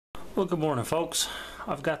Well, good morning, folks.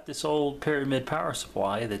 I've got this old pyramid power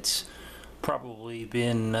supply that's probably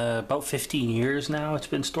been about 15 years now. It's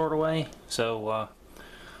been stored away. So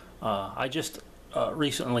I just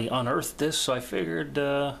recently unearthed this, so I figured,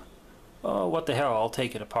 oh, what the hell, I'll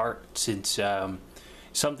take it apart, since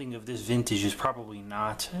something of this vintage is probably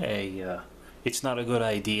not it's not a good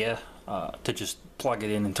idea to just plug it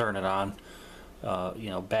in and turn it on.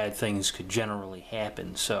 You know, bad things could generally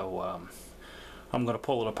happen. So I'm going to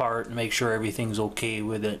pull it apart and make sure everything's okay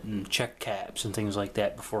with it and check caps and things like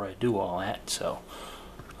that before I do all that. So,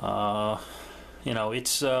 you know,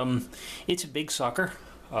 it's a big sucker.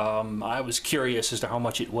 I was curious as to how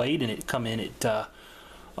much it weighed, and it come in at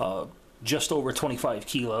just over 25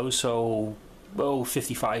 kilos, so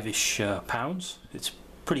 55-ish pounds. It's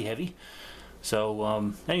pretty heavy.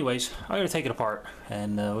 So, anyways, I'm going to take it apart,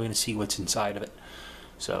 and we're going to see what's inside of it.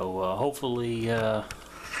 So, hopefully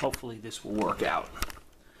this will work out.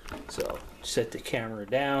 So set the camera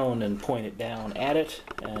down and point it down at it,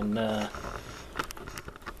 and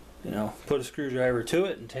you know, put a screwdriver to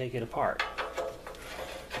it and take it apart.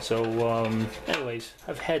 So anyways,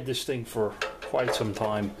 I've had this thing for quite some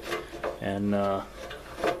time, and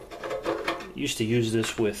used to use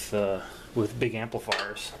this with big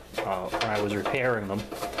amplifiers when I was repairing them,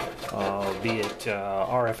 be it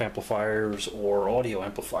RF amplifiers or audio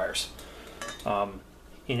amplifiers.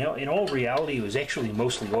 You know, in all reality, it was actually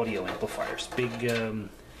mostly audio amplifiers, big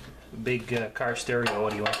car stereo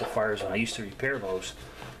audio amplifiers, and I used to repair those.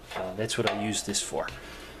 That's what I used this for.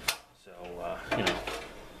 So, you know,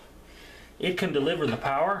 it can deliver the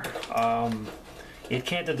power. It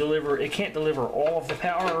can't deliver all of the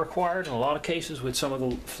power required in a lot of cases with some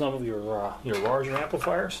of your larger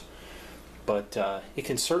amplifiers, but it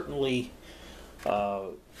can certainly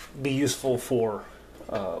be useful for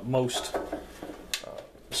most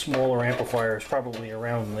smaller amplifiers, probably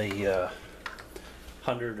around the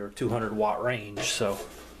 100 or 200 watt range. So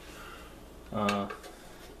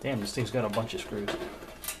damn, this thing's got a bunch of screws.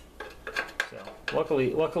 So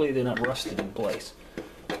luckily they're not rusted in place.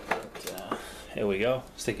 But, here we go.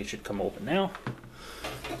 I think it should come open now.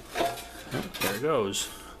 Oh, there it goes.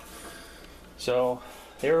 So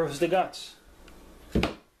there's the guts.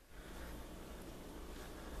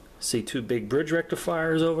 See two big bridge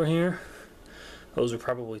rectifiers over here. Those are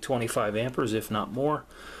probably 25 amperes, if not more.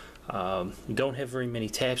 You don't have very many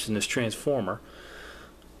taps in this transformer.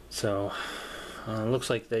 So looks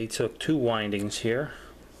like they took two windings here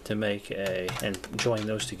to make and join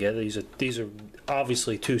those together. These are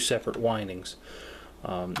obviously two separate windings,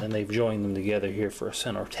 and they've joined them together here for a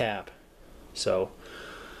center tap. So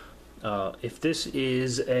if this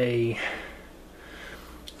is a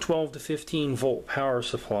 12 to 15 volt power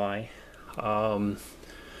supply,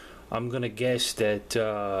 I'm going to guess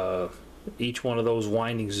that each one of those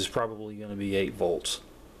windings is probably going to be 8 volts.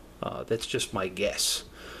 That's just my guess.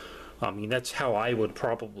 I mean, that's how I would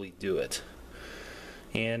probably do it.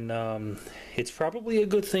 And it's probably a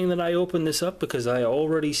good thing that I opened this up, because I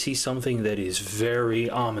already see something that is very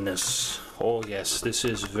ominous. Oh yes, this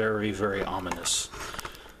is very, very ominous.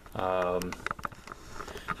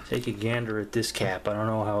 Take a gander at this cap. I don't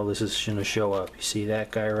know how this is going to show up. You see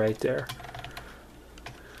that guy right there?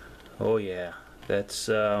 Oh yeah, that's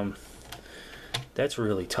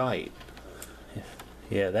really tight.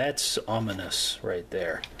 Yeah, that's ominous right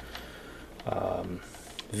there.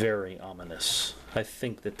 Very ominous. I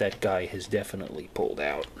think that guy has definitely pulled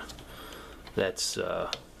out. That's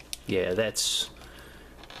yeah, that's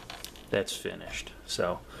finished.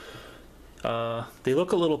 So they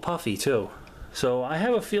look a little puffy too. So I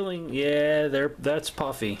have a feeling, yeah, that's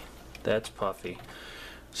puffy. That's puffy.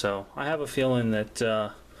 So I have a feeling that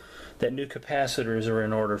that new capacitors are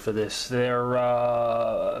in order for this. They're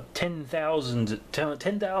 10,000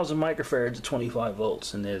 microfarads at 25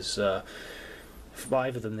 volts, and there's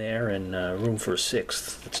 5 of them there, and room for a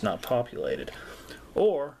 6th that's not populated.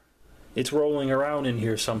 Or it's rolling around in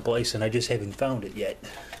here someplace, and I just haven't found it yet.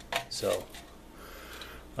 So,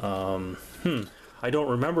 I don't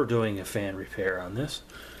remember doing a fan repair on this,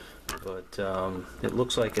 but it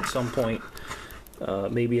looks like at some point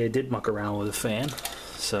maybe I did muck around with a fan.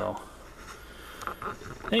 So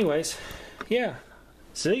anyways, yeah,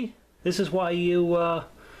 see, this is why you're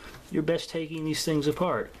best taking these things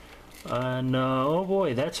apart. And oh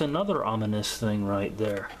boy, that's another ominous thing right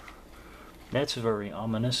there. That's very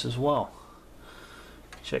ominous as well.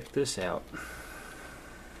 Check this out.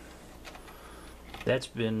 That's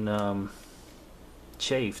been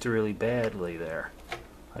chafed really badly there.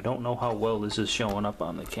 I don't know how well this is showing up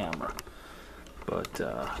on the camera, but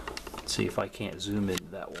let's see if I can't zoom into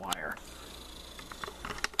that wire.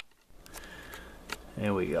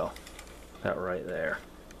 There we go. That right there.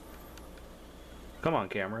 Come on,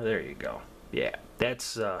 camera. There you go. Yeah,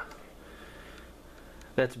 that's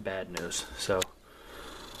bad news. So,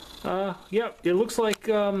 yeah, it looks like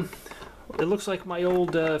my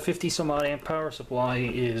old 50 some odd amp power supply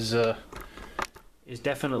is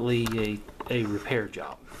definitely a repair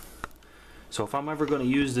job. So if I'm ever going to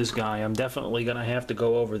use this guy, I'm definitely going to have to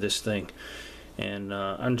go over this thing, and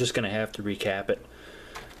I'm just going to have to recap it.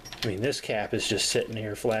 I mean, this cap is just sitting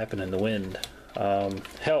here flapping in the wind.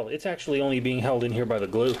 Hell, it's actually only being held in here by the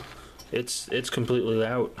glue. It's completely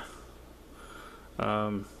out.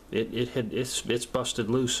 It's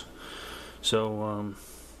busted loose. So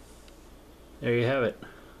there you have it.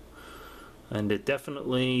 And it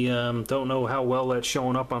definitely don't know how well that's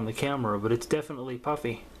showing up on the camera, but it's definitely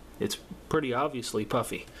puffy. It's pretty obviously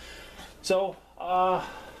puffy. So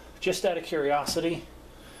just out of curiosity,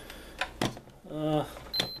 let's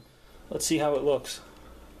see how it looks.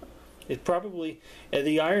 It probably,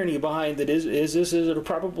 the irony behind it is it'll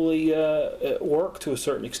probably work to a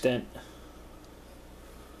certain extent.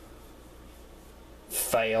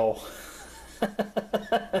 Fail.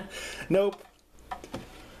 Nope.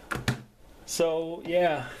 So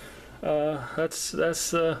yeah, that's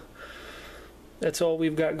all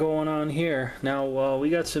we've got going on here. Now we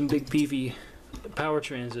got some big PV power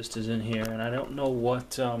transistors in here, and I don't know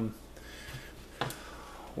what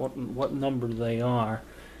number they are.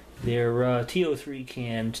 They're TO3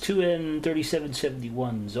 cans,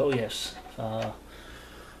 2N3771s. Oh yes,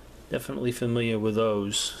 definitely familiar with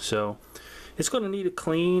those. So it's going to need a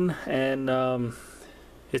clean, and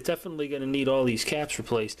it's definitely going to need all these caps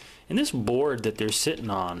replaced. And this board that they're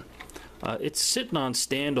sitting on, it's sitting on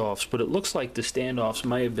standoffs, but it looks like the standoffs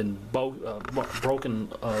might have been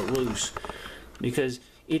broken loose, because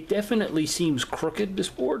it definitely seems crooked, this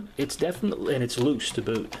board. It's definitely, and it's loose to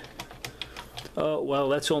boot. Well,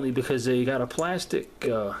 that's only because they got a plastic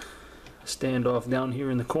standoff down here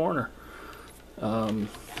in the corner.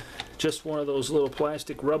 Just one of those little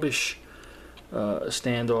plastic rubbish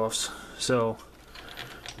standoffs. So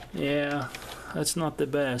yeah, that's not the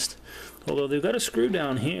best. Although they've got a screw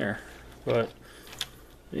down here, but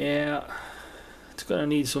yeah, it's gonna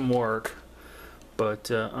need some work. But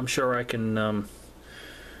I'm sure I can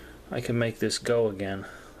make this go again.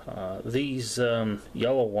 These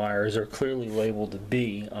yellow wires are clearly labeled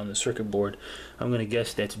B on the circuit board. I'm going to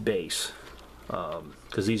guess that's base,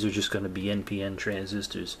 because these are just going to be NPN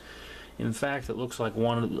transistors. In fact, it looks like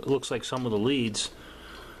some of the leads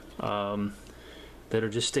that are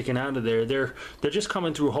just sticking out of there. They're just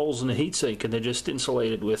coming through holes in the heatsink, and they're just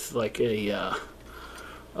insulated with like a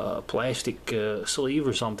plastic sleeve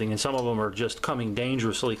or something. And some of them are just coming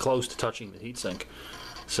dangerously close to touching the heatsink.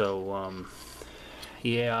 So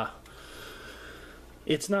yeah,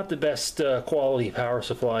 it's not the best quality power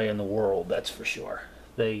supply in the world, that's for sure.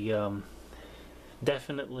 They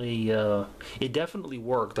definitely, it definitely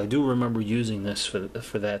worked. I do remember using this for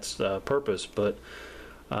that purpose, but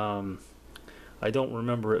I don't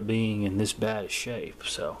remember it being in this bad a shape.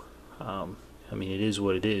 So, I mean, it is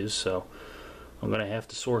what it is. So, I'm going to have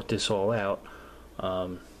to sort this all out.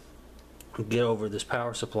 Get over this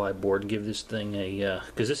power supply board and give this thing a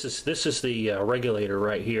because this is the regulator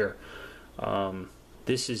right here.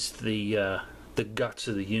 This is the guts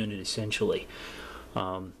of the unit, essentially.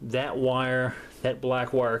 That wire, that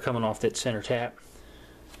black wire coming off that center tap,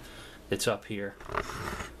 it's up here,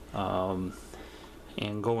 and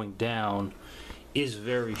going down is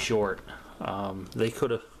very short. They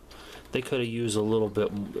could have used a little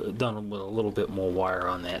bit, done with a little bit more wire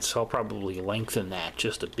on that. So I'll probably lengthen that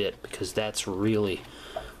just a bit, because that's really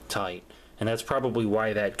tight, and that's probably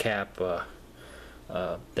why that cap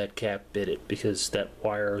bit it, because that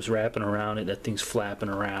wire is wrapping around it. That thing's flapping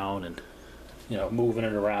around and, you know, moving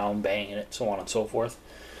it around, banging it, so on and so forth.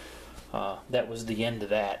 That was the end of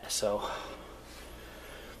that. So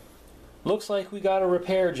looks like we got a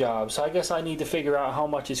repair job. So I guess I need to figure out how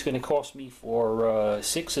much it's going to cost me for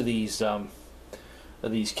 6 of these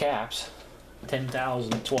caps.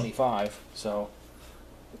 10,025. So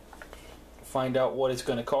find out what it's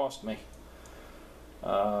going to cost me.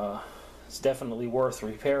 It's definitely worth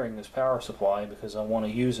repairing this power supply, because I want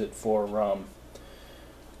to use it for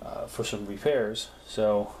some repairs.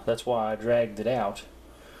 So that's why I dragged it out.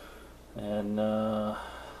 And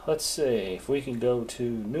let's see if we can go to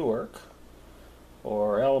Newark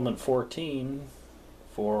or Element 14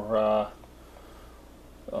 for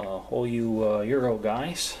all you Euro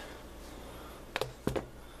guys.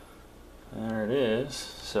 There it is.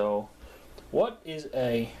 So what is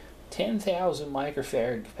a 10,000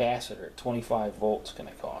 microfarad capacitor at 25 volts going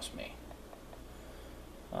to cost me?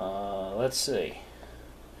 Let's see.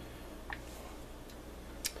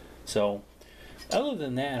 So other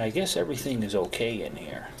than that, I guess everything is okay in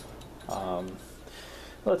here.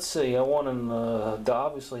 Let's see, I want an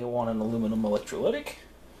obviously I want an aluminum electrolytic.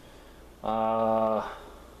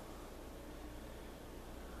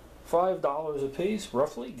 $5 a piece,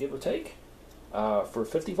 roughly, give or take, for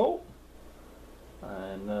 50 volt,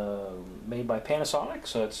 and made by Panasonic,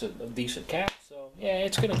 so it's a decent cap. So yeah,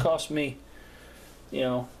 it's going to cost me, you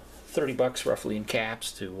know, 30 bucks roughly in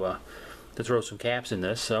caps to throw some caps in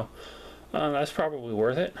this. So that's probably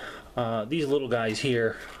worth it. These little guys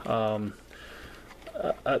here,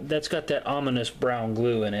 that's got that ominous brown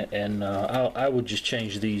glue in it, and I would just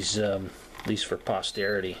change these for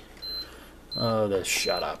posterity. Oh,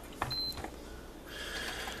 shut up.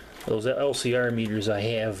 Those LCR meters I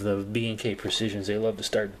have, the B&K Precisions, they love to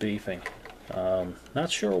start beeping.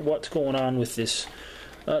 Not sure what's going on with this.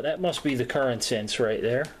 That must be the current sense right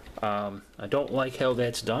there. I don't like how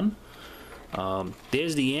that's done.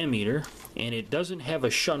 There's the ammeter, and it doesn't have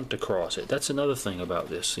a shunt across it. That's another thing about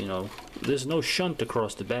this. You know, there's no shunt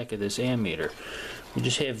across the back of this ammeter. We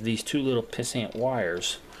just have these two little pissant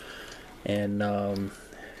wires, and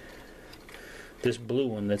this blue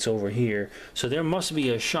one that's over here. So there must be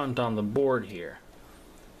a shunt on the board here,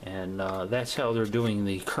 and that's how they're doing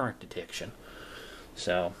the current detection.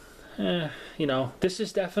 So, you know, this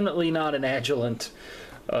is definitely not an Agilent,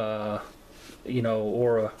 you know,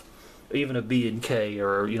 or even a B&K,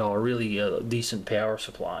 or, you know, a really decent power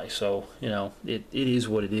supply. So, you know, it is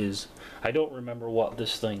what it is. I don't remember what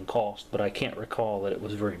this thing cost, but I can't recall that it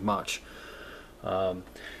was very much.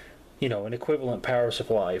 You know, an equivalent power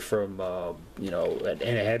supply from, you know, an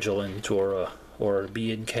Agilent or a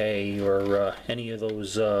B&K or any of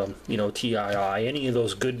those, you know, TII, any of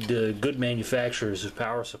those good manufacturers of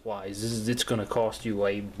power supplies, it's going to cost you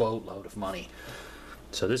a boatload of money.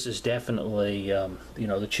 So this is definitely, you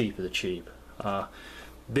know, the cheap of the cheap.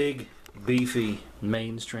 Big, beefy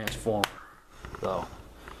mains transformer, though.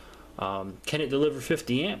 Can it deliver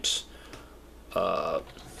 50 amps?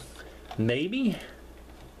 Maybe.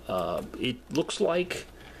 It looks like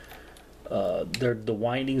the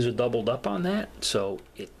windings are doubled up on that, so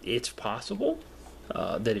it's possible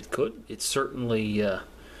that it could. It certainly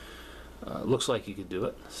looks like you could do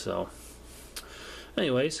it. So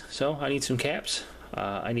anyways, so I need some caps.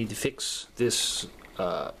 I need to fix this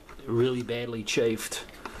really badly chafed,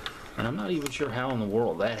 and I'm not even sure how in the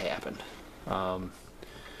world that happened. You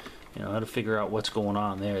know, how to figure out what's going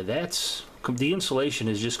on there. That's the insulation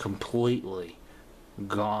is just completely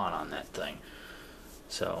gone on that thing.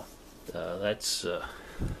 So that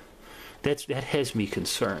has me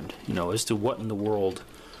concerned, you know, as to what in the world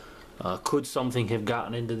could something have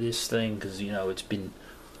gotten into this thing, because, you know, it's been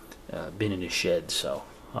in a shed. So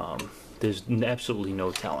there's absolutely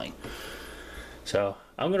no telling. So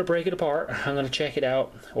I'm going to break it apart. I'm going to check it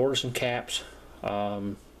out, order some caps,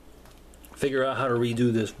 figure out how to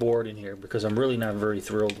redo this board in here, because I'm really not very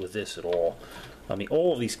thrilled with this at all. I mean,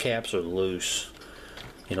 all of these caps are loose.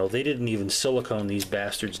 You know, they didn't even silicone these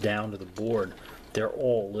bastards down to the board. They're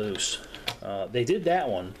all loose. They did that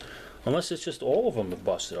one, unless it's just all of them have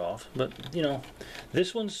busted off. But, you know,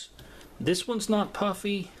 this one's not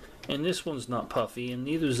puffy, and this one's not puffy, and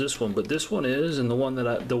neither is this one. But this one is, and the one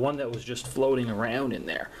that was just floating around in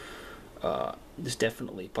there is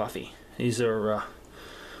definitely puffy. These are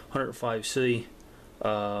 105C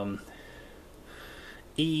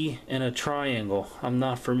E and a triangle. I'm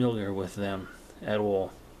not familiar with them at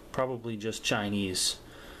all. Probably just Chinese,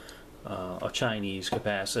 a Chinese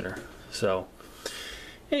capacitor. So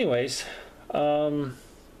anyways, that's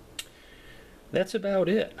about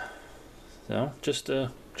it. So just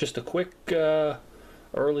a quick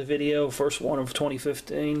early video, first one of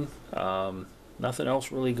 2015. Nothing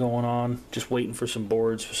else really going on, just waiting for some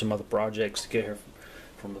boards for some other projects to get here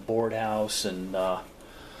from the board house, and you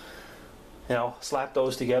know, slap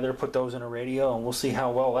those together, put those in a radio, and we'll see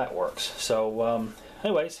how well that works. So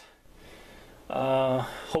anyways,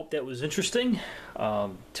 hope that was interesting.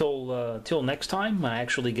 Till next time I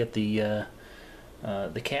actually get the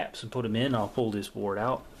caps and put them in, I'll pull this board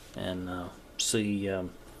out and see how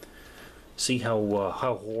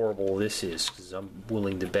horrible this is, because I'm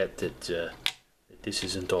willing to bet that this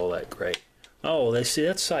isn't all that great. Oh, they see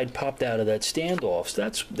that side popped out of that standoff. So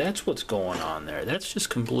that's what's going on there. That's just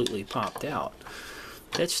completely popped out.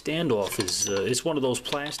 That standoff is it's one of those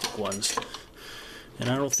plastic ones,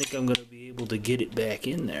 and I don't think I'm going to be able to get it back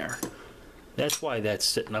in there. That's why that's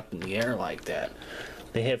sitting up in the air like that.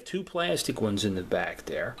 They have two plastic ones in the back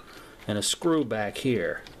there, and a screw back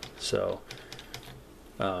here. So,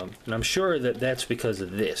 and I'm sure that that's because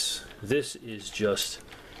of this. This is just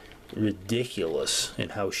ridiculous in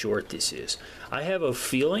how short this is. I have a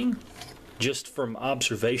feeling, just from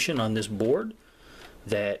observation on this board,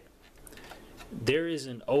 that there is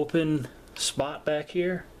an open spot back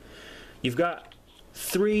here. You've got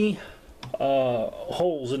 3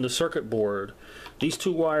 holes in the circuit board. These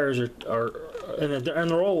 2 wires are and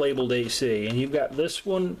they're all labeled AC, and you've got this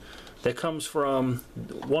one that comes from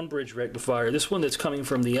one bridge rectifier, this one that's coming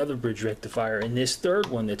from the other bridge rectifier, and this 3rd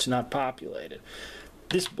one that's not populated.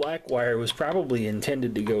 This black wire was probably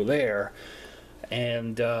intended to go there,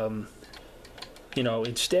 and you know,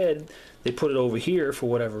 instead they put it over here for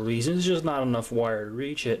whatever reason. There's just not enough wire to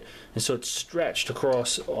reach it, and so it's stretched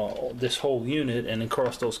across this whole unit and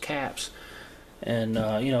across those caps, and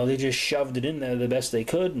you know, they just shoved it in there the best they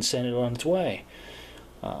could and sent it on its way.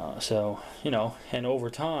 So, you know, and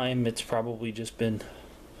over time it's probably just been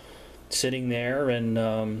sitting there, and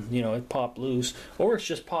you know, it popped loose, or it's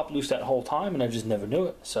just popped loose that whole time and I just never knew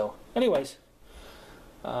it. So anyways,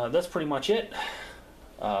 that's pretty much it.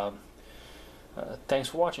 Thanks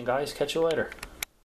for watching, guys. Catch you later.